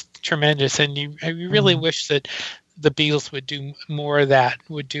 are just tremendous. And you really wish that the Beatles would do more of that,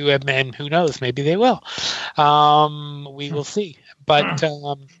 and who knows, maybe they will. We will see. But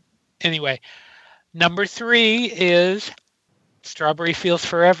anyway, number three is Strawberry Fields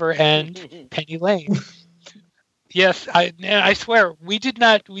Forever and Penny Lane. Yes, I swear we did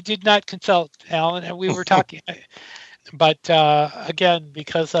not consult, Alan, and we were talking, but again,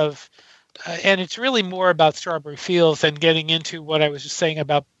 because of and it's really more about Strawberry Fields and getting into what I was just saying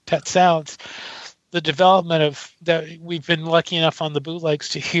about Pet Sounds. The development of that, we've been lucky enough on the bootlegs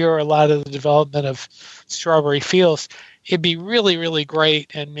to hear a lot of the development of Strawberry Fields. It'd be really, really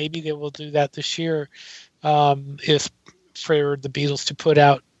great, and maybe they will do that this year, is for the Beatles to put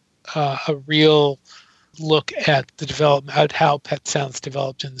out a real look at the development, at how Pet Sounds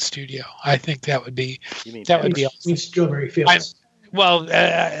developed in the studio. I think that would be awesome. Strawberry Fields.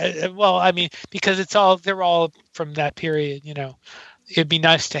 Because they're all from that period. It'd be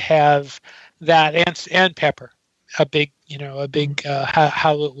nice to have that and Pepper, a big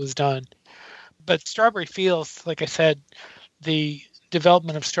how it was done. But Strawberry Fields, like I said, the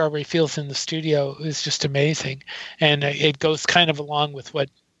development of Strawberry Fields in the studio is just amazing, and it goes kind of along with what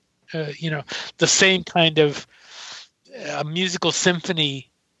the same kind of musical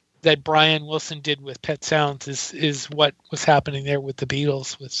symphony that Brian Wilson did with Pet Sounds is what was happening there with the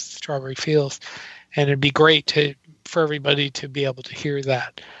Beatles with Strawberry Fields, and it'd be great for everybody to be able to hear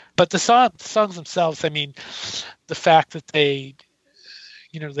that. But the songs themselves, the fact that they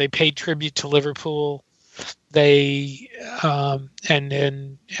paid tribute to Liverpool, they and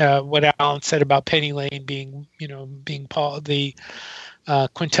then what Alan said about Penny Lane being Paul, the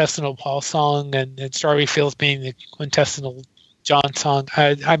quintessential Paul song, and Strawberry Fields being the quintessential John song.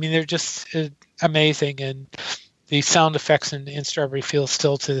 I mean, they're just amazing, and the sound effects in Strawberry Fields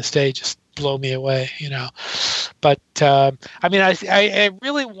still to this day just blow me away, But I mean, I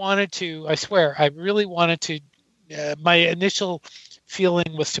really wanted to. I swear, I really wanted to. My initial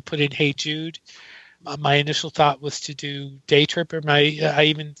feeling was to put in "Hey Jude." My initial thought was to do "Day Tripper." I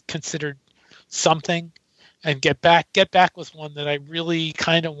even considered "Something," and "Get Back." "Get Back" was one that I really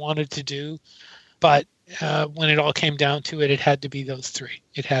kind of wanted to do, but when it all came down to it, it had to be those three.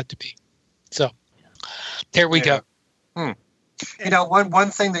 It had to be. So there we go. One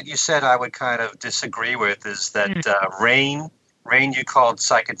thing that you said I would kind of disagree with is that Rain you called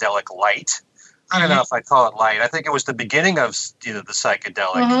psychedelic light. I don't know if I call it light. I think it was the beginning of the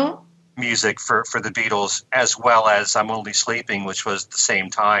psychedelic music for the Beatles, as well as "I'm Only Sleeping," which was the same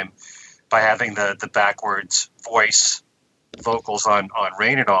time, by having the backwards voice vocals on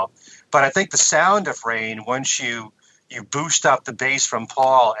Rain and all. But I think the sound of Rain, once you boost up the bass from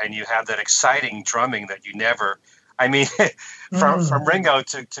Paul and you have that exciting drumming that you never, I mean, from Ringo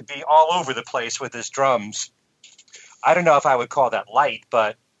to be all over the place with his drums. I don't know if I would call that light,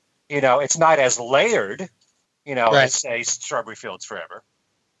 but it's not as layered, as say Strawberry Fields Forever,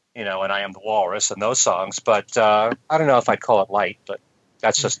 and I Am the Walrus and those songs. But I don't know if I'd call it light, but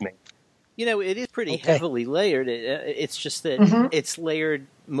that's just me. It is pretty heavily layered. It's just that it's layered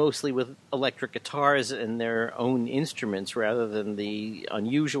mostly with electric guitars and their own instruments rather than the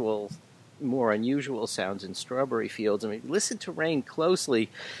more unusual sounds in Strawberry Fields. I mean, listen to Rain closely.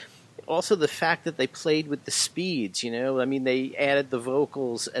 Also, the fact that they played with the speeds, I mean, they added the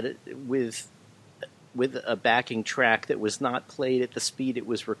vocals with a backing track that was not played at the speed it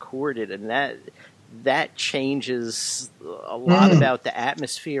was recorded, and that changes a lot about the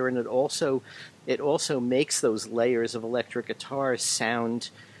atmosphere, and it also makes those layers of electric guitar sound,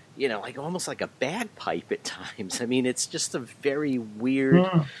 like almost like a bagpipe at times. I mean, it's just a very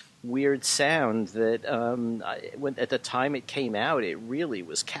weird sound that when at the time it came out, it really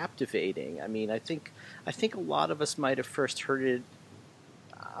was captivating. I mean, I think a lot of us might have first heard it.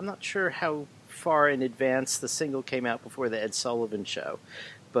 I'm not sure how far in advance the single came out before the Ed Sullivan Show,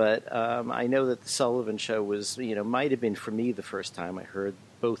 but I know that the Sullivan Show was, might have been for me the first time I heard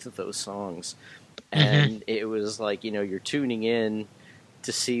both of those songs, and it was like, you're tuning in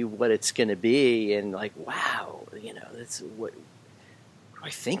to see what it's going to be, and like, wow, that's what do I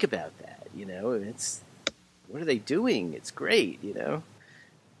think about that? It's what are they doing? It's great,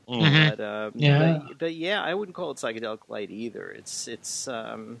 But yeah, I wouldn't call it psychedelic light either.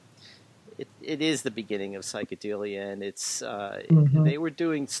 It is the beginning of psychedelia, and it's they were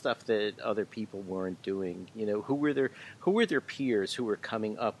doing stuff that other people weren't doing. Who were their peers who were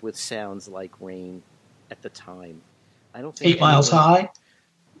coming up with sounds like Rain at the time? I don't think 8 Miles High.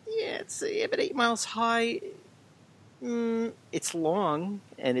 Yeah, but 8 Miles High. It's long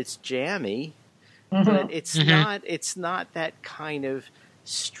and it's jammy, but it's not. It's not that kind of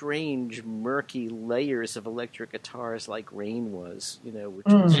strange, murky layers of electric guitars like Rain was. Which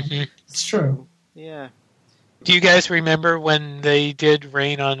was. It's true. Yeah. Do you guys remember when they did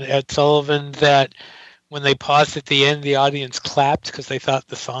Rain on Ed Sullivan, that when they paused at the end, the audience clapped because they thought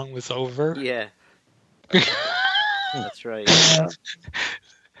the song was over? Yeah. That's right.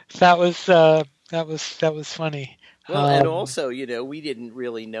 That was funny. Well, and also, we didn't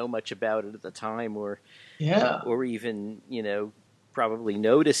really know much about it at the time, or even, probably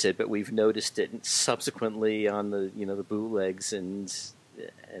notice it, but we've noticed it subsequently on the, the bootlegs, and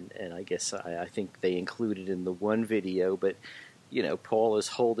I guess I think they included in the one video, but, Paul is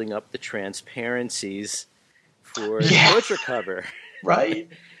holding up the transparencies for the Butcher cover, right?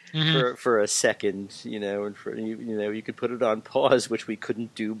 For a second, and you could put it on pause, which we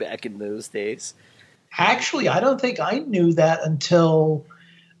couldn't do back in those days. Actually, I don't think I knew that until,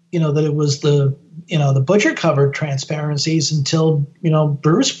 that it was the Butcher covered transparencies until,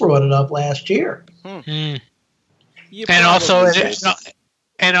 Bruce brought it up last year. And also,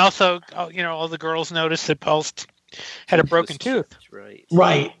 all the girls noticed that Paul's had a broken tooth. Right.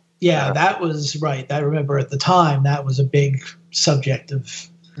 Right. Yeah, that was right. I remember at the time that was a big subject of,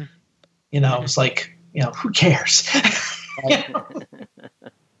 it's like, who cares?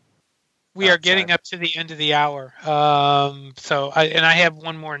 We are getting up to the end of the hour. I have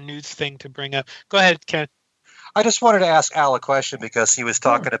one more news thing to bring up. Go ahead, Ken. I just wanted to ask Al a question because he was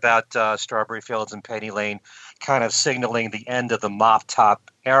talking about Strawberry Fields and Penny Lane kind of signaling the end of the mop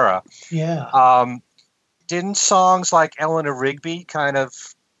top era. Yeah. Didn't songs like Eleanor Rigby kind of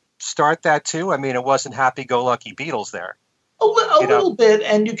start that too? I mean, it wasn't happy-go-lucky Beatles there. A little bit,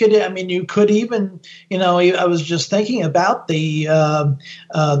 and you could even, I was just thinking about the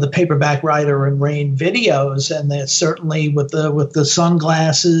Paperback Writer and Rain videos, and that certainly with the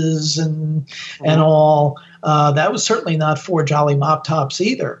sunglasses and all, that was certainly not for Jolly Mop Tops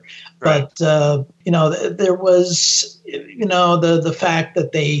either. Right. But there was, the fact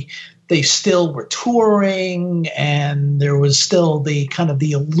that they still were touring, and there was still the kind of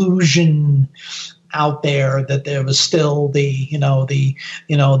the illusion out there that there was still the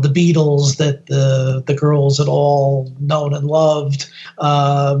Beatles that the girls had all known and loved.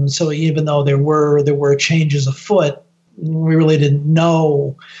 So even though there were changes afoot, we really didn't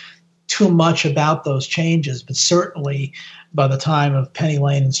know too much about those changes. But certainly by the time of Penny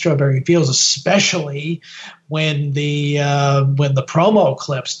Lane and Strawberry Fields, especially when the promo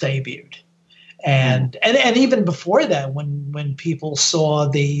clips debuted. And even before that, when people saw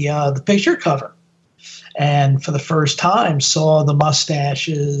the picture cover, and for the first time saw the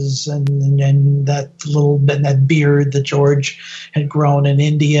mustaches and that beard that George had grown in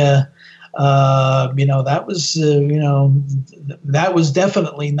India, that was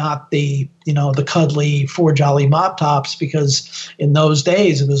definitely not the cuddly Four Jolly Mop Tops, because in those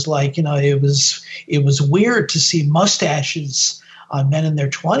days it was like, it was weird to see mustaches on men in their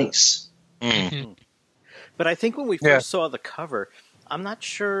 20s. Mm-hmm. But I think when we first saw the cover, I'm not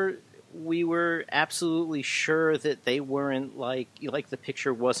sure we were absolutely sure that they weren't like the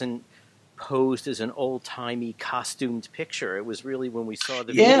picture wasn't posed as an old-timey costumed picture. It was really when we saw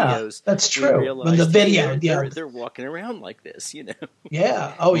the videos. That's true. When the video, they're walking around like this,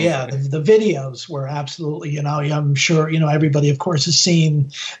 Yeah. Oh, yeah. The videos were absolutely, I'm sure, everybody, of course, has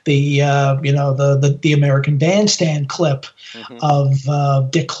seen the American Bandstand clip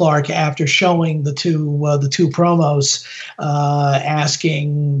of Dick Clark after showing the two promos,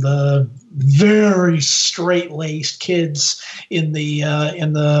 asking the very straight-laced kids in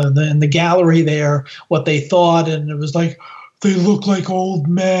the gallery there what they thought, and it was like, they look like old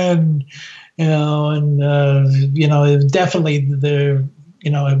men, and definitely the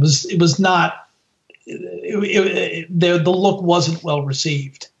look wasn't well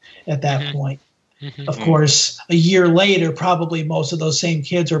received at that point. Mm-hmm. Of course, a year later, probably most of those same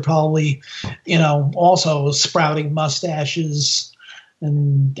kids are probably, also sprouting mustaches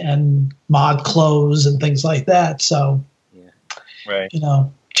and mod clothes and things like that. So, right.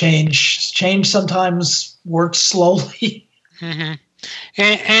 Change sometimes works slowly. Mm-hmm.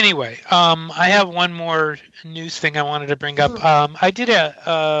 Anyway, I have one more news thing I wanted to bring up. I did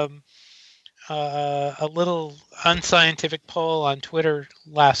a little unscientific poll on Twitter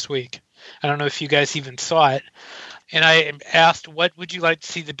last week. I don't know if you guys even saw it. And I asked, what would you like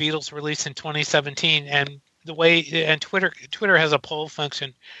to see the Beatles release in 2017? And Twitter has a poll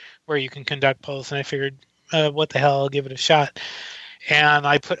function where you can conduct polls, and I figured, what the hell, I'll give it a shot. And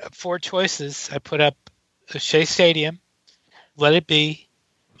I put up 4 choices. I put up Shea Stadium, Let It Be,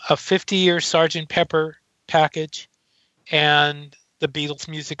 a 50-year Sgt. Pepper package, and the Beatles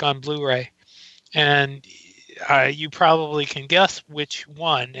music on Blu-ray. And you probably can guess which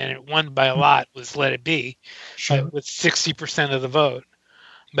one, and it won by a lot, was Let It Be, with 60% of the vote.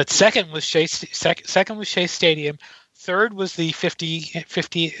 But second was Shea Stadium. Third was the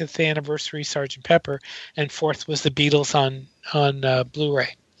 50th anniversary Sgt. Pepper, and fourth was the Beatles on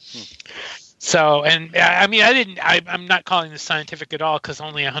Blu-ray. So, and I mean, I'm not calling this scientific at all, because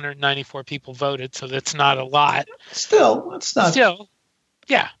only 194 people voted, so that's not a lot. Still, it's not. Still,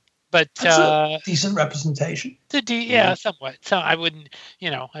 yeah, but that's a decent representation. Somewhat. So I wouldn't,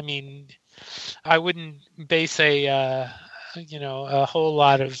 I wouldn't base a whole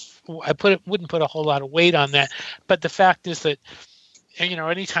lot of. Wouldn't put a whole lot of weight on that. But the fact is that,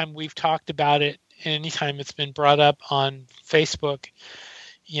 anytime we've talked about it, anytime it's been brought up on Facebook,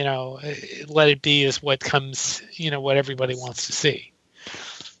 Let It Be is what comes, what everybody wants to see.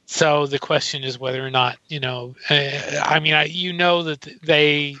 So the question is whether or not, that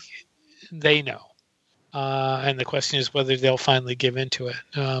they know. And the question is whether they'll finally give into it.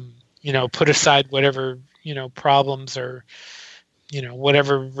 Put aside whatever, problems or,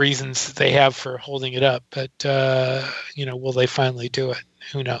 whatever reasons they have for holding it up. But, will they finally do it?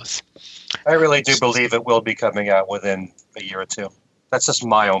 Who knows? I really do believe it will be coming out within a year or two. That's just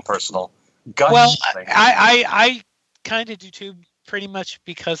my own personal gut. Well, I kind of do too, pretty much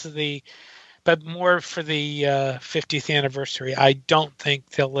because of but more for the 50th anniversary. I don't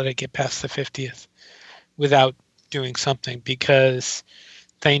think they'll let it get past the 50th without doing something, because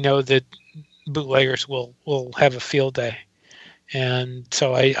they know that bootleggers will have a field day. And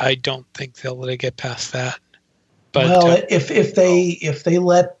so I don't think they'll let it get past that. But if they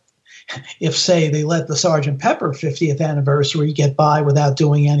let if, say, they let the Sgt. Pepper 50th anniversary get by without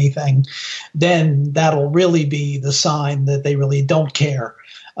doing anything, then that'll really be the sign that they really don't care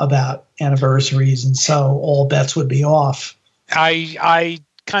about anniversaries, and so all bets would be off. I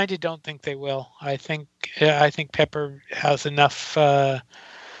kind of don't think they will. I think Pepper has enough. They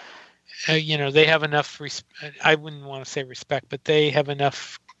have enough. I wouldn't want to say respect, but they have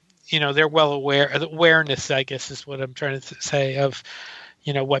enough. They're well aware. Awareness, I guess, is what I'm trying to say of,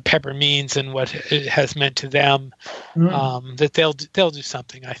 what Pepper means and what it has meant to them. That they'll do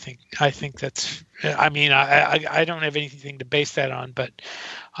something. I think that's. I mean, I don't have anything to base that on, but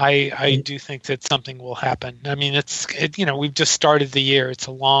I do think that something will happen. I mean, we've just started the year. It's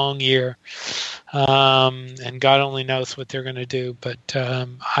a long year, and God only knows what they're going to do. But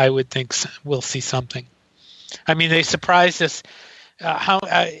I would think we'll see something. I mean, they surprised us. How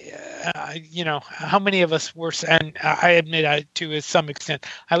many of us were, and I admit to some extent,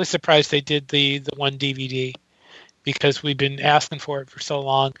 I was surprised they did the one DVD, because we've been asking for it for so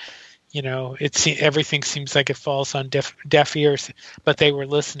long. Everything seems like it falls on deaf ears, but they were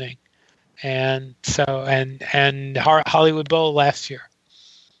listening, and so and Hollywood Bowl last year,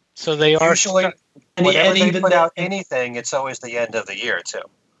 so they are usually whenever they put out anything, it's always the end of the year too.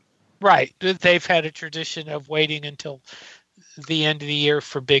 Right, they've had a tradition of waiting until the end of the year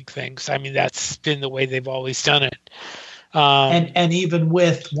for big things. I mean, that's been the way they've always done it. And even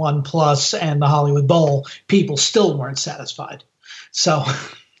with OnePlus and the Hollywood Bowl, people still weren't satisfied. So,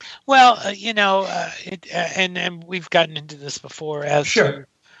 well, and we've gotten into this before as to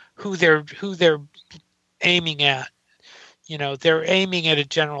who they're aiming at. They're aiming at a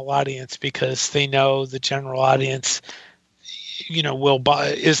general audience because they know the general audience, will buy,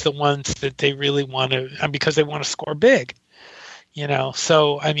 is the ones that they really want to, and because they want to score big.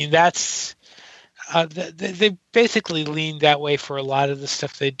 So I mean, that's they basically leaned that way for a lot of the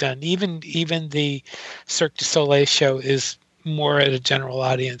stuff they've done. Even the Cirque du Soleil show is more at a general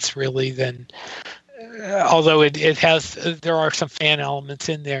audience really than, although it has, there are some fan elements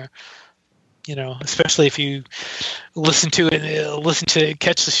in there. Especially if you listen to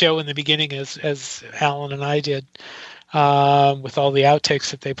catch the show in the beginning as Alan and I did, with all the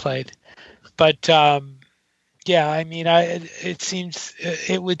outtakes that they played, but. Yeah, I mean,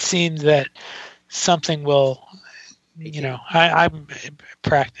 it would seem that something will, I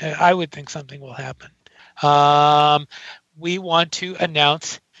would think something will happen. We want to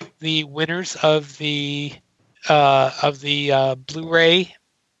announce the winners of the Blu-ray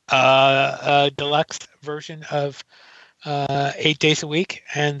deluxe version of 8 Days a Week,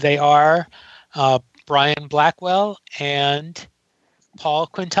 and they are Brian Blackwell and Paul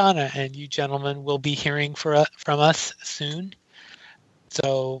Quintana, and you gentlemen will be hearing from us soon.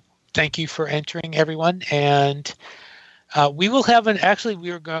 So thank you for entering, everyone. And we will have I'm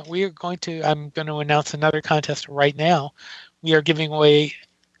going to announce another contest right now. We are giving away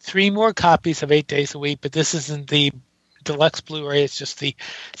 3 more copies of 8 Days a Week, but this isn't the deluxe Blu-ray. It's just the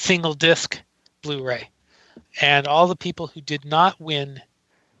single disc Blu-ray. And all the people who did not win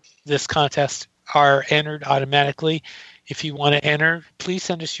this contest are entered automatically. If you want to enter, please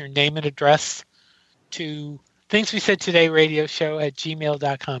send us your name and address to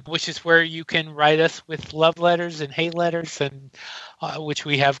thingswesaidtoday@gmail.com, which is where you can write us with love letters and hate letters, and which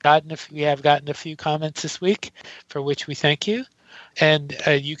we have gotten. We have gotten a few comments this week, for which we thank you. And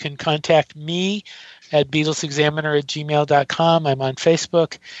you can contact me at BeatlesExaminer@gmail.com. I'm on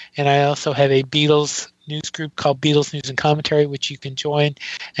Facebook, and I also have a Beatles news group called Beatles News and Commentary, which you can join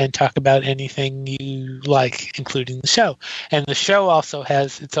and talk about anything you like, including the show. And the show also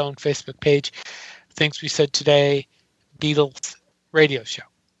has its own Facebook page, Things We Said Today, Beatles Radio Show.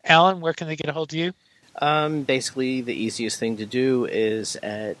 Alan, where can they get a hold of you? Basically, the easiest thing to do is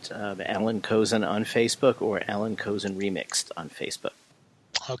at Alan Kozin on Facebook or Alan Kozin Remixed on Facebook.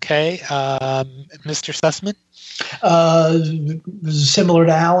 Okay. Mr. Sussman? Similar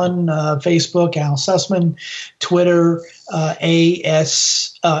to Alan, Facebook, Alan Sussman, Twitter, at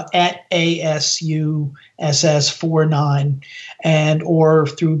ASUSS49, or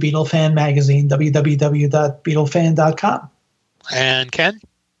through Beatle Fan Magazine, www.beatlefan.com. And Ken?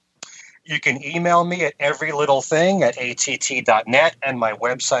 You can email me at everylittlething@att.net, and my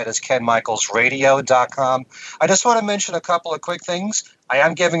website is kenmichaelsradio.com. I just want to mention a couple of quick things. I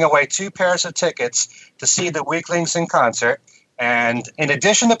am giving away 2 pairs of tickets to see the Weaklings in concert, and in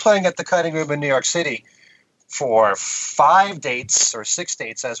addition to playing at the Cutting Room in New York City for 5 dates, or 6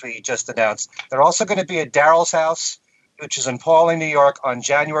 dates as we just announced, they're also going to be at Daryl's house, which is in Pauling, New York, on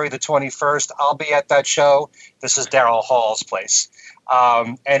January the 21st. I'll be at that show. This is Daryl Hall's place.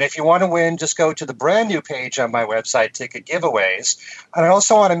 And if you want to win, just go to the brand new page on my website, Ticket Giveaways. And I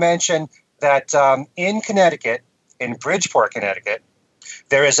also want to mention that in Connecticut, in Bridgeport, Connecticut,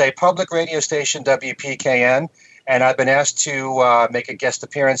 there is a public radio station, WPKN, and I've been asked to make a guest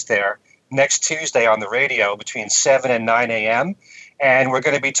appearance there next Tuesday on the radio between 7 and 9 a.m. And we're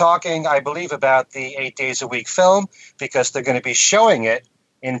going to be talking, I believe, about the 8 Days a Week film because they're going to be showing it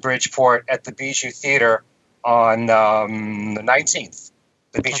in Bridgeport at the Bijou Theater on the 19th.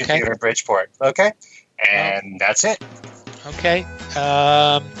 The Bijou Theater in Bridgeport. Okay? And that's it. Okay.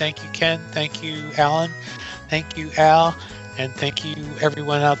 Thank you, Ken. Thank you, Alan. Thank you, Al. And thank you,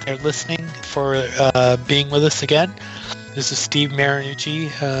 everyone out there listening, for being with us again. This is Steve Marinucci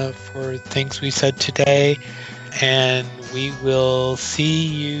for Things We Said Today, and we will see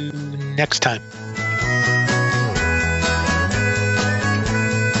you next time.